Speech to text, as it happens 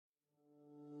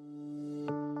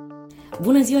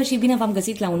Bună ziua și bine v-am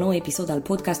găsit la un nou episod al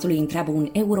podcastului Întreabă, un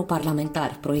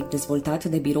europarlamentar, proiect dezvoltat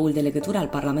de Biroul de Legătură al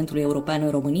Parlamentului European în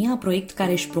România, proiect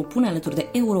care își propune alături de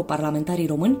europarlamentarii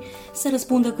români să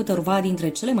răspundă câteva dintre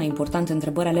cele mai importante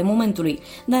întrebări ale momentului,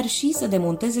 dar și să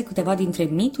demonteze câteva dintre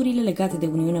miturile legate de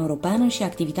Uniunea Europeană și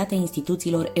activitatea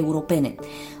instituțiilor europene.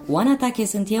 Oana Tache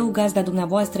sunt eu, gazda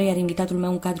dumneavoastră, iar invitatul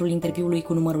meu în cadrul interviului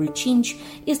cu numărul 5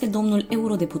 este domnul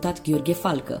eurodeputat Gheorghe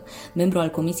FALCță, membru al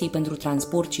Comisiei pentru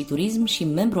transport și turism și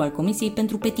membru al Comisiei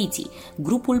pentru petiții,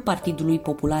 Grupul Partidului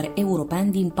Popular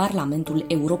European din Parlamentul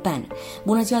European.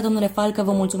 Bună ziua, domnule FALCță,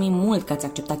 vă mulțumim mult că ați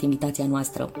acceptat invitația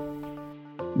noastră.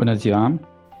 Bună ziua!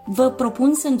 Vă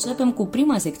propun să începem cu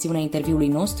prima secțiune a interviului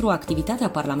nostru, activitatea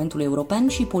Parlamentului European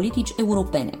și politici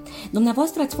europene.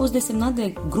 Dumneavoastră ați fost desemnat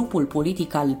de grupul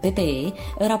politic al PPE,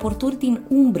 raportor din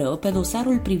umbră pe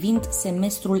dosarul privind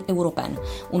Semestrul European,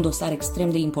 un dosar extrem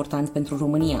de important pentru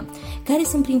România. Care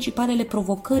sunt principalele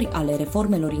provocări ale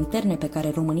reformelor interne pe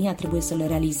care România trebuie să le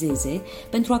realizeze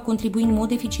pentru a contribui în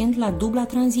mod eficient la dubla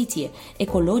tranziție,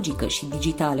 ecologică și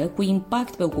digitală, cu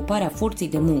impact pe ocuparea forței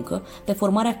de muncă, pe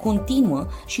formarea continuă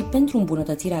și pentru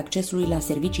îmbunătățirea accesului la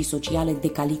servicii sociale de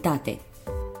calitate?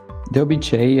 De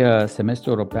obicei,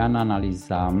 semestrul european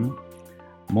analiza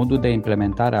modul de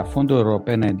implementare a fondurilor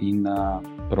europene din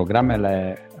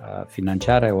programele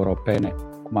financiare europene,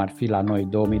 cum ar fi la noi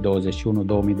 2021-2027,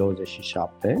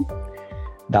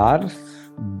 dar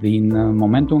din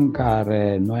momentul în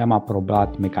care noi am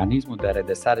aprobat mecanismul de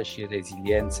redresare și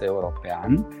reziliență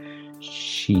european,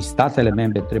 și statele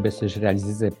membre trebuie să-și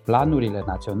realizeze planurile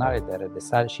naționale de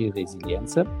redresare și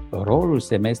reziliență, rolul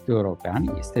semestrului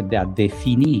european este de a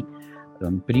defini,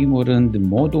 în primul rând,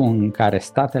 modul în care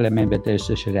statele membre trebuie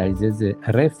să-și realizeze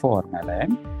reformele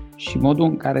și modul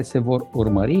în care se vor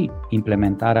urmări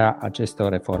implementarea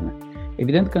acestor reforme.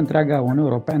 Evident că întreaga Uniune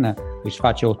Europeană își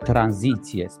face o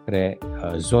tranziție spre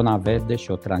zona verde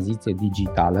și o tranziție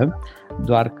digitală,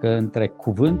 doar că între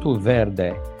cuvântul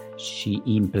verde și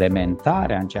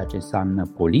implementarea în ceea ce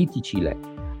înseamnă politicile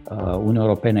Uniunii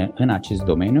Europene în acest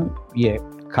domeniu e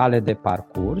cale de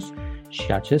parcurs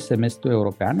și acest semestru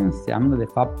european înseamnă de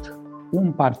fapt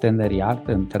un parteneriat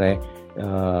între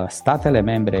statele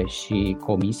membre și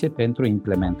Comisie pentru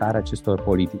implementarea acestor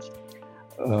politici.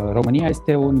 România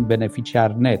este un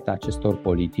beneficiar net acestor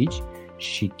politici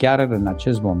și chiar în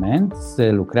acest moment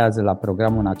se lucrează la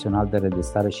Programul Național de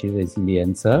Redresare și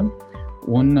Reziliență,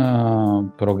 un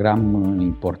program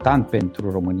important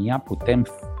pentru România. Putem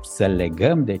să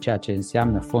legăm de ceea ce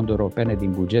înseamnă fonduri europene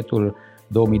din bugetul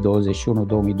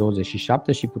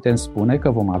 2021-2027 și putem spune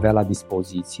că vom avea la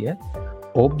dispoziție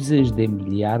 80 de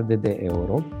miliarde de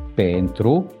euro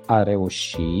pentru a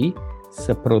reuși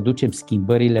să producem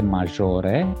schimbările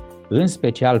majore, în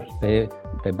special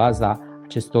pe baza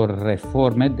acestor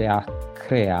reforme de a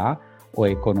crea o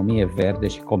economie verde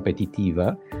și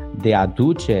competitivă, de a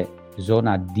duce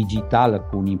zona digitală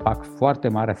cu un impact foarte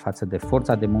mare față de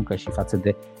forța de muncă și față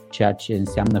de ceea ce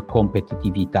înseamnă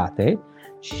competitivitate.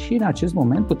 Și în acest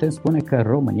moment putem spune că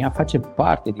România face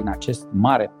parte din acest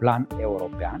mare plan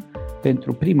european.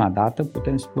 Pentru prima dată,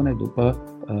 putem spune, după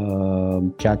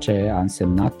ceea ce a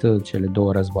însemnat cele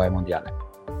două războaie mondiale.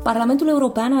 Parlamentul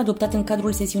European a adoptat în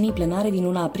cadrul sesiunii plenare din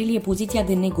luna aprilie poziția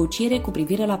de negociere cu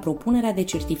privire la propunerea de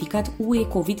certificat UE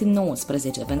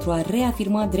COVID-19 pentru a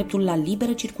reafirma dreptul la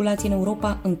liberă circulație în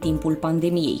Europa în timpul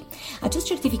pandemiei. Acest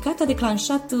certificat a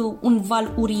declanșat un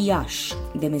val uriaș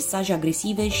de mesaje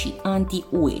agresive și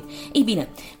anti-UE. Ei bine,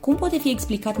 cum poate fi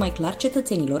explicat mai clar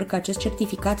cetățenilor că acest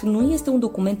certificat nu este un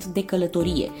document de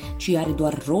călătorie, ci are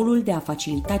doar rolul de a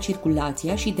facilita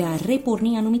circulația și de a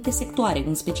reporni anumite sectoare,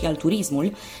 în special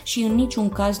turismul, și în niciun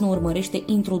caz nu urmărește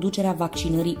introducerea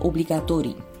vaccinării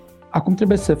obligatorii? Acum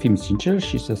trebuie să fim sinceri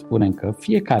și să spunem că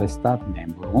fiecare stat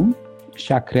membru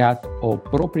și-a creat o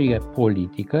proprie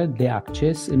politică de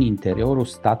acces în interiorul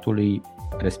statului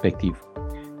respectiv.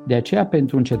 De aceea,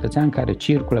 pentru un cetățean care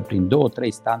circulă prin 2-3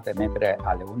 state membre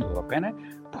ale Uniunii Europene,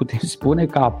 putem spune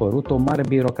că a apărut o mare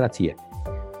birocrație.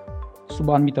 Sub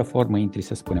o anumită formă intri,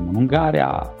 să spunem, în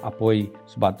Ungaria, apoi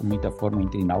sub o anumită formă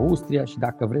intri în Austria și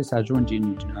dacă vrei să ajungi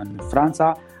în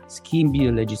Franța, schimbi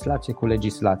legislație cu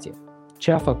legislație.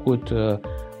 Ce a făcut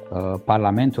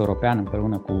Parlamentul European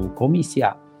împreună cu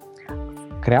Comisia?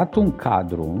 A creat un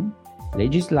cadru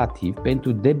legislativ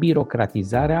pentru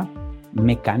debirocratizarea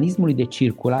mecanismului de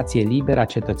circulație liberă a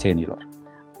cetățenilor.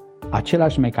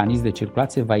 Același mecanism de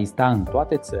circulație va exista în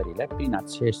toate țările prin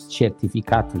acest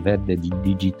certificat verde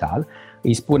digital.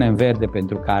 Îi spunem verde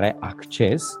pentru că are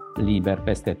acces liber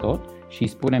peste tot și îi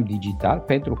spunem digital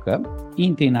pentru că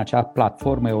intri în acea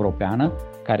platformă europeană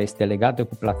care este legată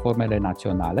cu platformele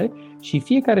naționale și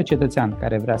fiecare cetățean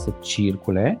care vrea să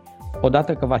circule,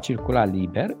 odată că va circula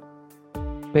liber,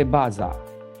 pe baza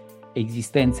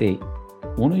existenței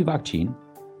unui vaccin,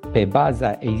 pe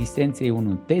baza existenței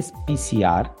unui test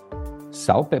PCR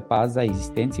sau pe baza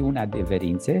existenței unei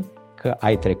adeverințe că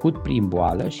ai trecut prin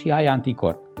boală și ai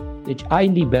anticorp. Deci ai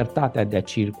libertatea de a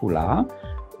circula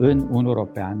în Uniunea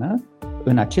Europeană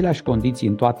în aceleași condiții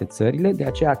în toate țările, de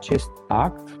aceea acest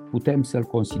act putem să-l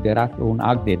considera un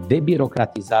act de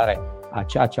debirocratizare a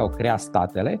ceea ce au creat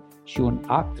statele și un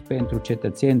act pentru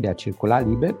cetățeni de a circula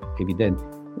liber, evident,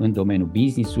 în domeniul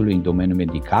business-ului, în domeniul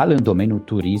medical, în domeniul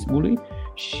turismului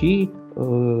și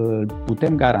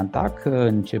putem garanta că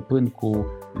începând cu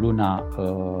luna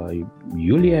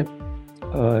iulie,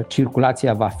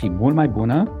 circulația va fi mult mai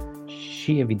bună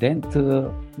și, evident,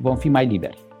 vom fi mai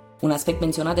liberi. Un aspect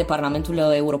menționat de Parlamentul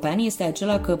European este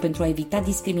acela că pentru a evita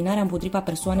discriminarea împotriva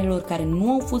persoanelor care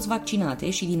nu au fost vaccinate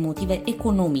și din motive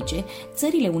economice,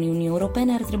 țările Uniunii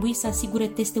Europene ar trebui să asigure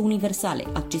teste universale,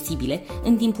 accesibile,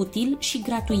 în timp util și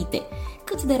gratuite.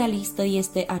 Cât de realistă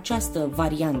este această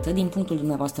variantă din punctul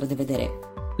dumneavoastră de vedere?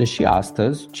 Deși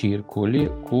astăzi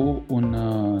circuli cu un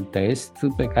test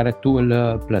pe care tu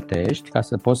îl plătești ca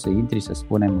să poți să intri, să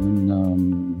spunem,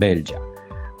 în Belgia.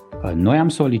 Noi am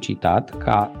solicitat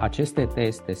ca aceste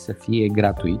teste să fie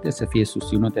gratuite, să fie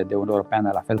susținute de Uniunea Europeană,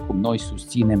 la fel cum noi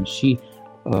susținem și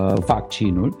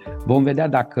vaccinul. Vom vedea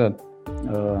dacă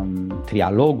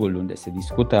trialogul unde se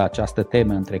discută această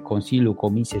temă între Consiliu,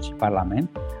 Comisie și Parlament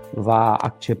va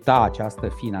accepta această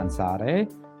finanțare,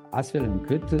 astfel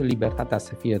încât libertatea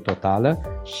să fie totală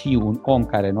și un om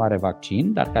care nu are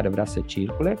vaccin, dar care vrea să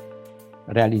circule,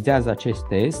 realizează acest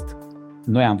test.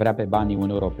 Noi am vrea pe banii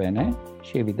Uniunii Europene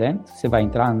și, evident, se va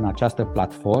intra în această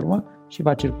platformă și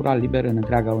va circula liber în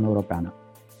întreaga Uniune Europeană.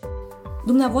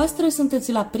 Dumneavoastră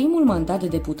sunteți la primul mandat de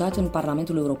deputat în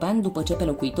Parlamentul European după ce pe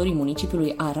locuitorii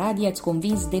municipiului Arad i-ați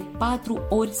convins de 4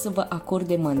 ori să vă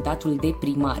acorde mandatul de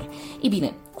primar. Ei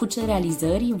bine, cu ce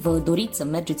realizări vă doriți să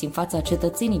mergeți în fața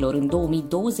cetățenilor în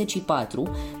 2024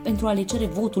 pentru a le cere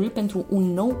votul pentru un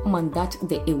nou mandat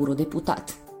de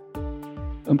eurodeputat?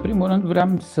 În primul rând vreau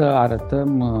să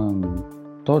arătăm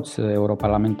toți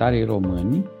europarlamentarii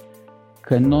români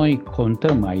că noi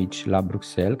contăm aici la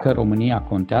Bruxelles, că România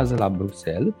contează la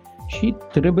Bruxelles și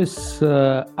trebuie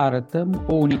să arătăm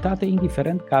o unitate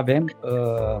indiferent că avem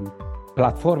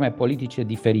platforme politice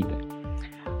diferite.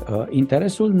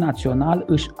 Interesul național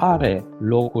își are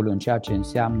locul în ceea ce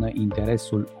înseamnă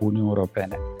interesul Uniunii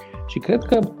Europene. Și cred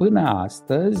că până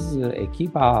astăzi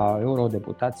echipa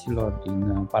eurodeputaților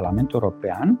din Parlamentul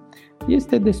European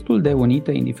este destul de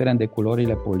unită, indiferent de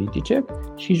culorile politice,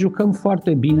 și jucăm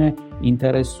foarte bine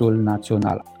interesul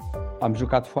național. Am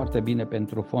jucat foarte bine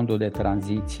pentru fondul de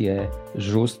tranziție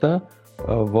justă.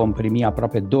 Vom primi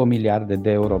aproape 2 miliarde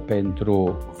de euro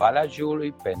pentru Valea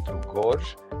Jiului, pentru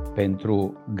Gorj,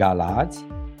 pentru Galați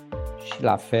și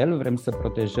la fel vrem să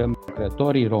protejăm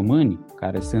lucrătorii români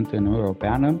care sunt în Uniunea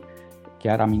Europeană.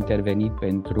 Chiar am intervenit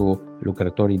pentru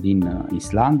lucrătorii din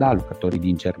Islanda, lucrătorii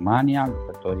din Germania,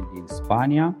 lucrătorii din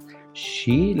Spania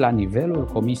și la nivelul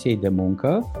Comisiei de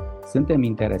Muncă suntem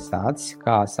interesați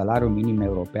ca salariul minim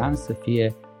european să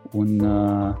fie un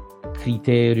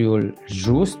criteriu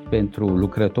just pentru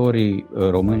lucrătorii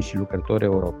români și lucrătorii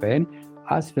europeni,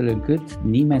 astfel încât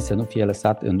nimeni să nu fie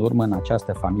lăsat în urmă în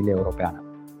această familie europeană.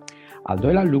 Al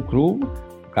doilea lucru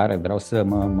care vreau să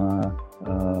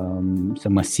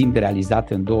mă simt realizat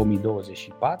în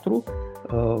 2024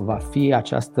 va fi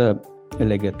această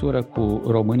legătură cu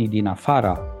românii din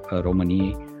afara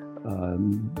României.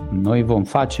 Noi vom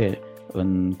face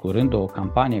în curând o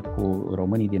campanie cu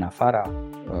românii din afara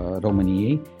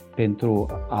României pentru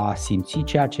a simți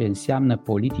ceea ce înseamnă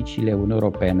politicile Uniunii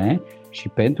Europene și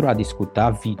pentru a discuta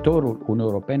viitorul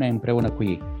Uniunii Europene împreună cu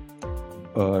ei.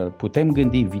 Putem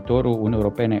gândi viitorul Uniunii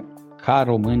Europene ca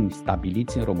români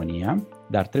stabiliți în România,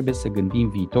 dar trebuie să gândim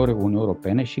viitorul Uniunii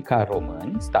Europene și ca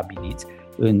români stabiliți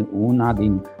în una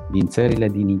din țările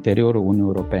din interiorul Uniunii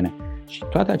Europene. Și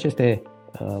toate aceste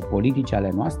politici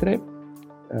ale noastre,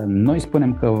 noi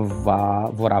spunem că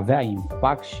vor avea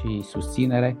impact și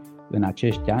susținere în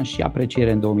acești ani și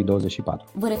apreciere în 2024.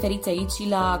 Vă referiți aici și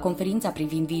la conferința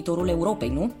privind viitorul Europei,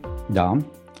 nu? Da,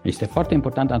 este foarte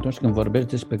important atunci când vorbești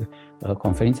despre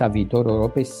conferința viitorul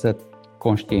Europei să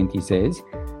conștientizezi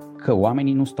că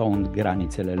oamenii nu stau în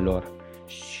granițele lor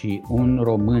și un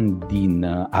român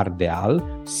din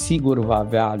Ardeal sigur va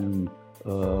avea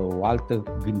o altă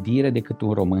gândire decât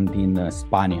un român din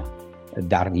Spania.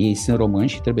 Dar ei sunt români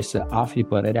și trebuie să afli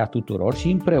părerea tuturor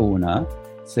și împreună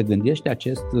să gândești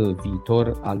acest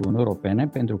viitor al Uniunii Europene,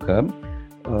 pentru că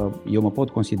eu mă pot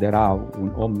considera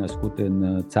un om născut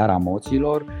în țara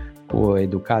moților, cu o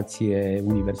educație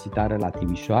universitară la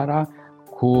Timișoara,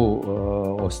 cu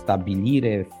o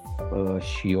stabilire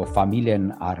și o familie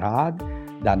în Arad,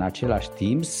 dar în același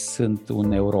timp sunt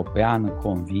un european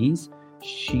convins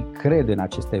și cred în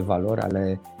aceste valori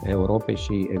ale Europei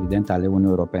și, evident, ale Uniunii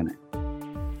Europene.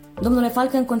 Domnule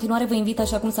Falcă, în continuare vă invit,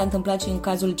 așa cum s-a întâmplat și în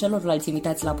cazul celorlalți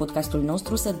invitați la podcastul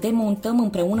nostru, să demontăm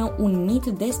împreună un mit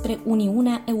despre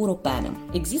Uniunea Europeană.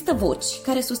 Există voci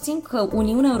care susțin că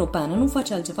Uniunea Europeană nu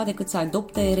face altceva decât să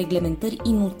adopte reglementări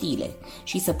inutile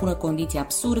și să pună condiții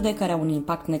absurde care au un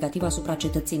impact negativ asupra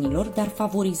cetățenilor, dar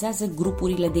favorizează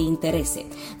grupurile de interese.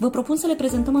 Vă propun să le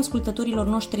prezentăm ascultătorilor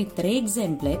noștri 3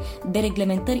 exemple de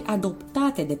reglementări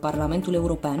adoptate de Parlamentul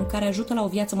European care ajută la o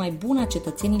viață mai bună a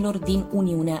cetățenilor din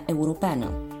Uniunea Europeană.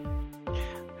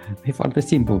 E foarte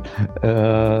simplu.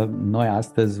 Noi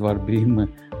astăzi vorbim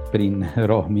prin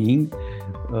roaming,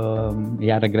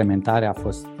 iar reglementarea a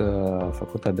fost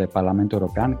făcută de Parlamentul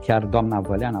European. Chiar doamna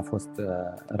Vălean a fost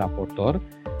raportor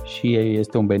și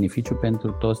este un beneficiu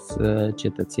pentru toți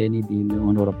cetățenii din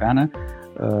Uniunea Europeană,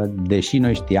 deși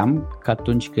noi știam că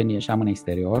atunci când ieșeam în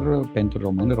exterior, pentru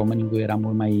români, roamingul era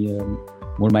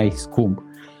mult mai scump.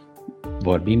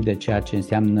 Vorbim de ceea ce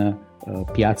înseamnă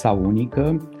piața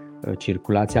unică,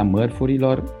 circulația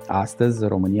mărfurilor. Astăzi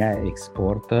România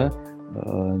exportă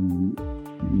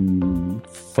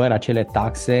fără acele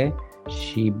taxe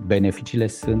și beneficiile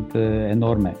sunt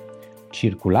enorme.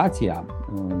 Circulația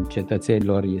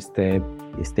cetățenilor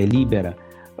este liberă.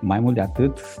 Mai mult de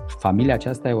atât, familia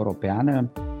aceasta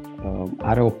europeană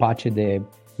are o pace de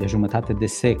jumătate de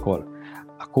secol.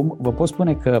 Acum vă pot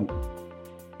spune că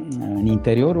în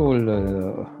interiorul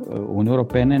Uniunii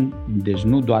Europene, deci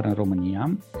nu doar în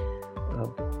România,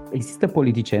 există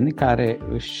politicieni care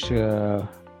își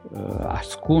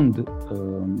ascund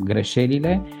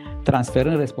greșelile,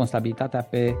 transferând responsabilitatea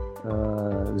pe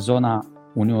zona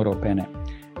Uniunii Europene.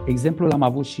 Exemplul l-am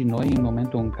avut și noi în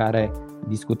momentul în care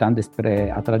discutam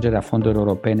despre atragerea fondurilor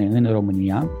europene în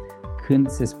România, când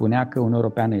se spunea că Uniunea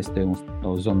Europeană este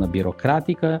o zonă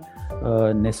birocratică,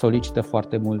 ne solicită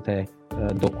foarte multe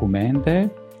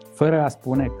documente, fără a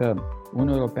spune că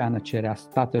Uniunea Europeană cerea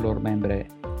statelor membre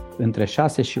între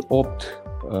 6 și 8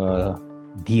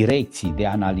 direcții de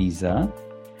analiză.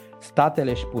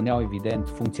 Statele își puneau, evident,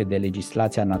 funcție de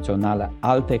legislația națională,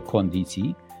 alte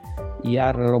condiții,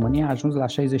 iar România a ajuns la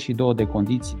 62 de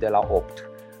condiții de la 8.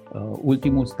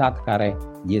 Ultimul stat care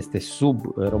este sub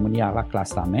România la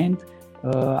clasament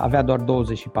avea doar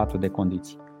 24 de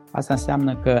condiții. Asta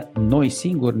înseamnă că noi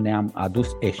singuri ne-am adus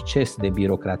exces de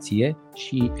birocrație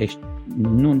și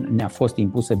nu ne-a fost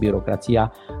impusă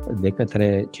birocrația de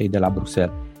către cei de la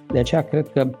Bruxelles. De aceea cred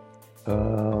că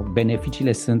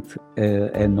beneficiile sunt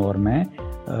enorme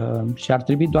și ar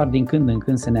trebui doar din când în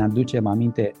când să ne aducem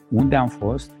aminte unde am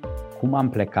fost, cum am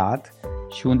plecat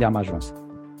și unde am ajuns.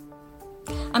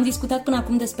 Am discutat până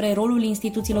acum despre rolul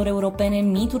instituțiilor europene,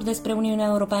 mituri despre Uniunea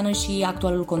Europeană și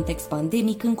actualul context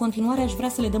pandemic. În continuare, aș vrea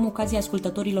să le dăm ocazia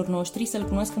ascultătorilor noștri să-l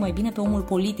cunoască mai bine pe omul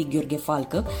politic Gheorghe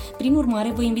Falcă. Prin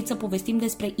urmare, vă invit să povestim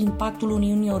despre impactul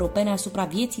Uniunii Europene asupra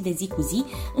vieții de zi cu zi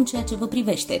în ceea ce vă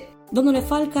privește. Domnule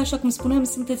Falcă, așa cum spuneam,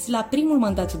 sunteți la primul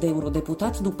mandat de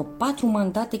eurodeputat după 4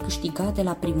 mandate câștigate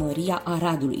la primăria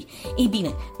Aradului. Ei bine,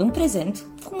 în prezent,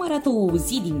 cum arată o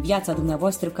zi din viața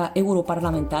dumneavoastră ca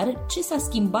europarlamentar? Ce s-a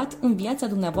schimbat în viața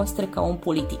dumneavoastră ca om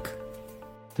politic?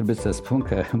 Trebuie să spun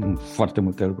că foarte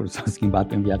multe lucruri s-au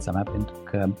schimbat în viața mea, pentru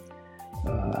că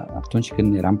atunci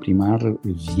când eram primar,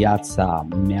 viața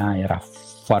mea era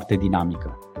foarte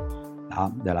dinamică.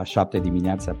 Da? De la 7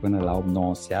 dimineața până la 8-9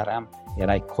 seara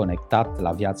erai conectat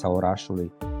la viața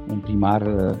orașului. Un primar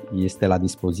este la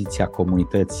dispoziția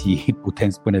comunității, putem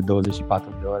spune 24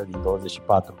 de ore din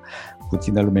 24.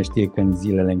 Puțină lume știe că în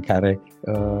zilele în care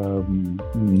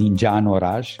ningea în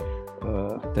oraș,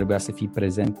 trebuia să fii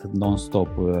prezent non-stop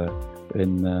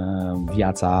în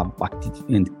viața,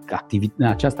 în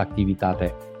această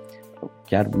activitate.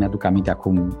 Chiar mi-aduc aminte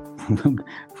acum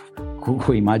cu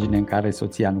o imagine în care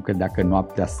soția nu credea că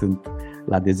noaptea sunt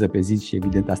la dezăpezit și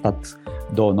evident a stat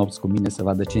 2 nopți cu mine să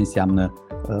vadă ce înseamnă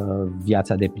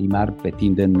viața de primar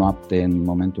pletind în noapte în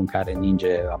momentul în care ninge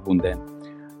abundent.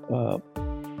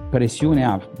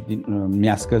 Presiunea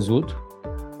mi-a scăzut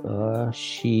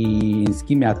și în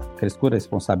schimb mi-a crescut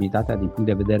responsabilitatea din punct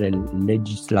de vedere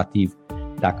legislativ.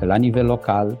 Dacă la nivel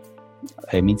local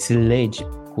emiți legi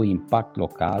cu impact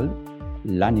local,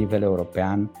 la nivel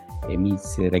european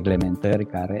emiți reglementări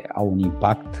care au un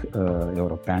impact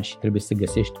european și trebuie să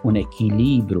găsești un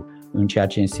echilibru în ceea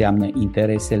ce înseamnă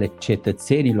interesele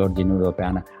cetățenilor din Uniunea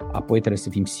Europeană, apoi trebuie să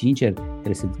fim sinceri,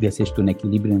 trebuie să găsești un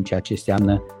echilibru în ceea ce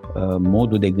înseamnă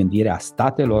modul de gândire a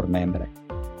statelor membre.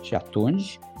 Și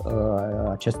atunci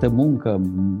această muncă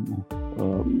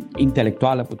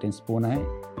intelectuală, putem spune,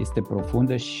 este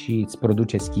profundă și îți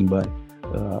produce schimbări.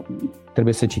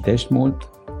 Trebuie să citești mult,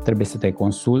 trebuie să te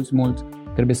consulți mult,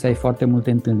 trebuie să ai foarte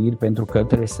multe întâlniri pentru că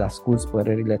trebuie să asculți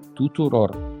părerile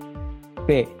tuturor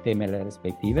pe temele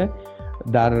respective,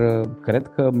 dar cred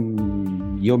că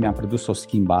eu mi-am produs o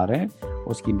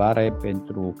schimbare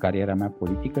pentru cariera mea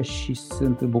politică și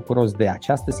sunt bucuros de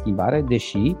această schimbare,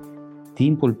 deși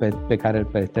timpul pe care îl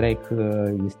petrec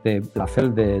este la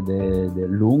fel de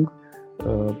lung.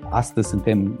 Astăzi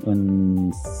suntem în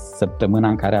săptămâna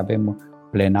în care avem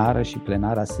plenară și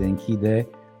plenara se închide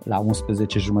la 11:30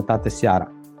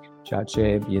 seara, ceea ce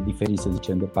e diferit, să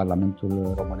zicem, de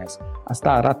Parlamentul românesc.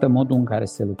 Asta arată modul în care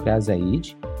se lucrează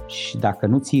aici și dacă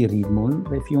nu ții ritmul,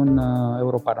 vei fi un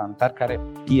europarlamentar care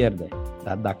pierde.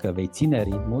 Dar dacă vei ține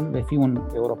ritmul, vei fi un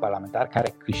europarlamentar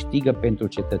care câștigă pentru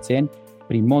cetățeni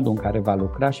prin modul în care va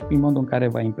lucra și prin modul în care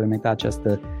va implementa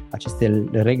aceste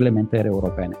reglementări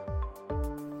europene.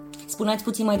 Spuneați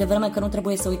puțin mai devreme că nu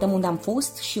trebuie să uităm unde am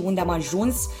fost și unde am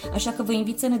ajuns, așa că vă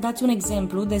invit să ne dați un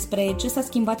exemplu despre ce s-a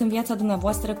schimbat în viața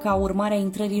dumneavoastră ca urmare a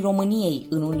intrării României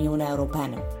în Uniunea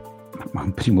Europeană.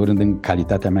 În primul rând, în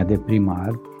calitatea mea de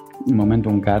primar, în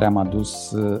momentul în care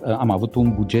am avut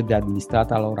un buget de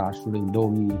administrat al orașului în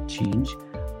 2005,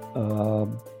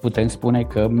 putem spune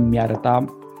că mi-arăta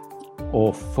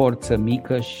o forță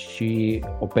mică și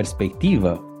o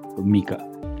perspectivă mică.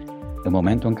 În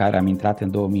momentul în care am intrat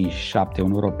în 2007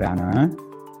 în Europeană,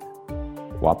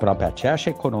 cu aproape aceeași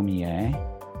economie,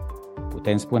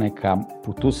 putem spune că am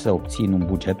putut să obțin un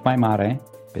buget mai mare,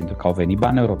 pentru că au venit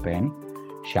bani europeni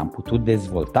și am putut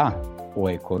dezvolta o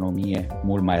economie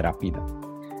mult mai rapidă.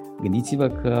 Gândiți-vă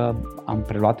că am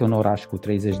preluat un oraș cu 30.000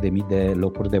 de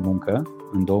locuri de muncă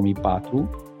în 2004,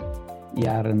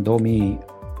 iar în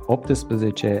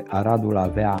 2018 Aradul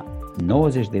avea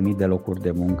 90.000 de locuri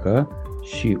de muncă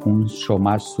și un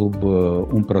șomaj sub 1%.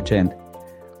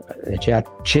 Deci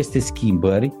aceste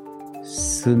schimbări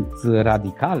sunt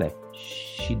radicale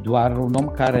și doar un om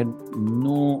care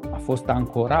nu a fost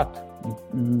ancorat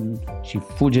și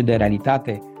fuge de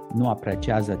realitate nu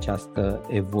apreciază această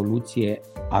evoluție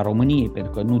a României,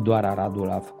 pentru că nu doar Aradul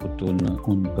a făcut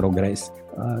un progres.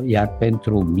 Iar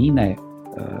pentru mine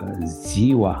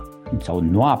ziua sau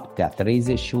noaptea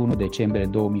 31 decembrie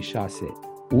 2006,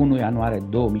 1 ianuarie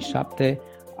 2007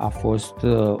 a fost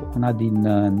una din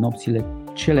nopțile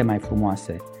cele mai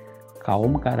frumoase. Ca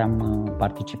om care am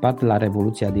participat la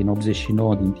Revoluția din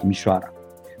 89 din Timișoara,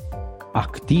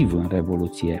 activ în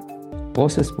Revoluție, pot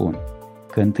să spun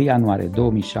că 1 ianuarie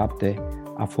 2007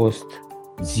 a fost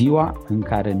ziua în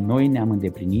care noi ne-am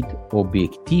îndeplinit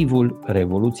obiectivul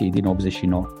Revoluției din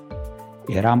 89.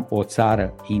 Eram o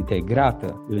țară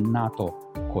integrată în NATO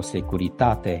cu o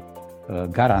securitate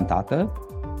garantată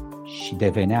și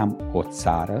deveneam o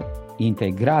țară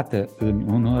integrată în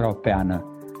Uniunea Europeană,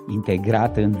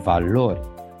 integrată în valori,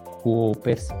 cu o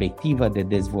perspectivă de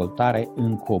dezvoltare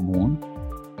în comun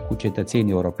cu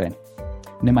cetățenii europeni.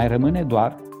 Ne mai rămâne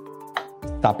doar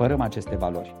să apărăm aceste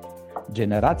valori.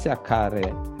 Generația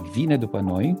care vine după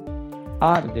noi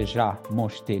are deja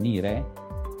moștenire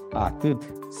atât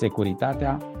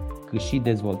securitatea cât și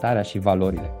dezvoltarea și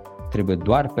valorile. Trebuie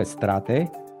doar păstrate,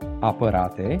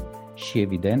 apărate și,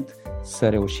 evident, să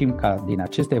reușim ca din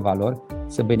aceste valori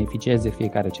să beneficieze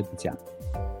fiecare cetățean.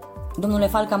 Domnule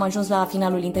Falcă, am ajuns la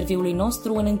finalul interviului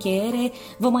nostru. În încheiere,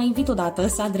 vă mai invit odată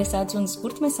să adresați un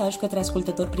scurt mesaj către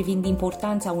ascultători privind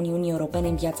importanța Uniunii Europene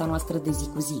în viața noastră de zi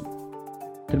cu zi.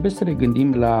 Trebuie să ne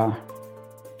gândim la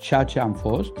ceea ce am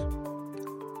fost,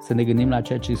 să ne gândim la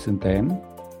ceea ce suntem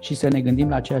și să ne gândim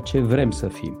la ceea ce vrem să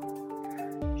fim.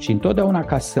 Și întotdeauna,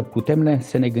 ca să putem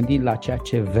să ne gândim la ceea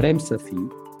ce vrem să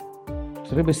fim,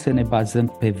 trebuie să ne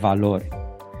bazăm pe valori.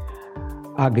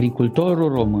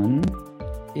 Agricultorul român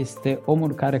este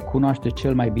omul care cunoaște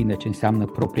cel mai bine ce înseamnă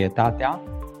proprietatea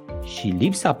și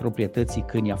lipsa proprietății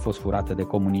când i-a fost furată de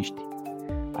comuniști.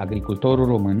 Agricultorul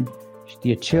român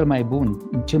știe cel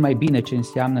mai bine ce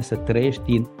înseamnă să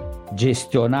trăiești în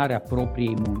gestionarea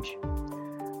propriei munci.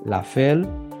 La fel,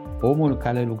 omul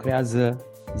care lucrează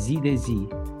zi de zi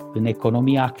în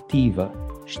economia activă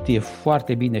știe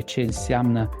foarte bine ce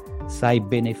înseamnă să ai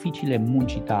beneficiile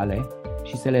muncii tale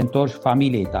și să le întorci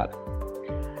familiei tale.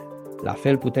 La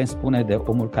fel putem spune de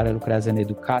omul care lucrează în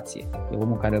educație, de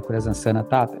omul care lucrează în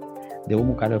sănătate, de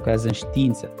omul care lucrează în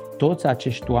știință. Toți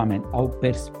acești oameni au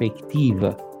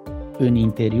perspectivă în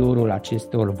interiorul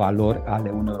acestor valori ale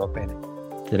Uniunii Europene.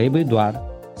 Trebuie doar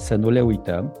să nu le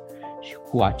uităm și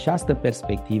cu această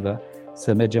perspectivă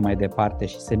să mergem mai departe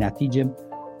și să ne atingem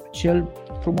cel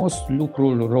frumos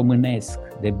lucru românesc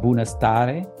de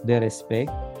bunăstare, de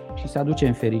respect și să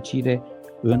aducem fericire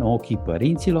în ochii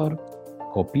părinților,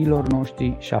 copiilor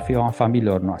noștri și a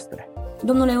familiilor noastre.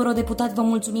 Domnule eurodeputat, vă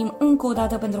mulțumim încă o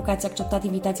dată pentru că ați acceptat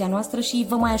invitația noastră și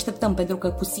vă mai așteptăm pentru că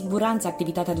cu siguranță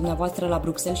activitatea dumneavoastră la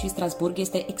Bruxelles și Strasbourg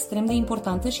este extrem de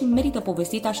importantă și merită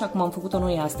povestită așa cum am făcut-o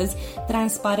noi astăzi,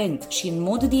 transparent și în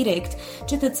mod direct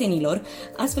cetățenilor,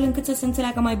 astfel încât să se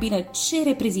înțeleagă mai bine ce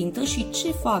reprezintă și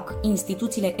ce fac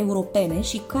instituțiile europene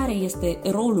și care este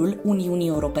rolul Uniunii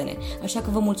Europene. Așa că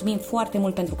vă mulțumim foarte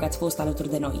mult pentru că ați fost alături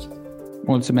de noi.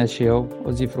 Mulțumesc și eu,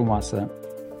 o zi frumoasă!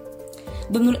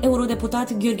 Domnul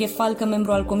eurodeputat Gheorghe FALCță,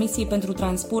 membru al Comisiei pentru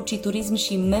transport și turism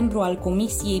și membru al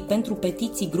Comisiei pentru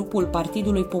petiții, Grupul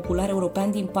Partidului Popular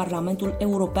European din Parlamentul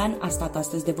European, a stat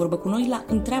astăzi de vorbă cu noi la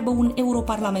Întreabă un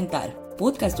europarlamentar,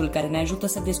 podcastul care ne ajută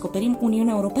să descoperim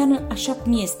Uniunea Europeană așa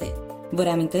cum este. Vă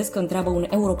reamintesc că Întreabă un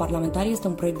europarlamentar este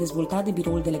un proiect dezvoltat de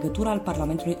Biroul de Legătură al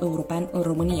Parlamentului European în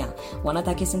România. Oana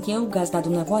Tache sunt eu, gazda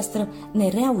dumneavoastră, ne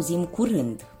reauzim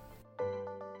curând!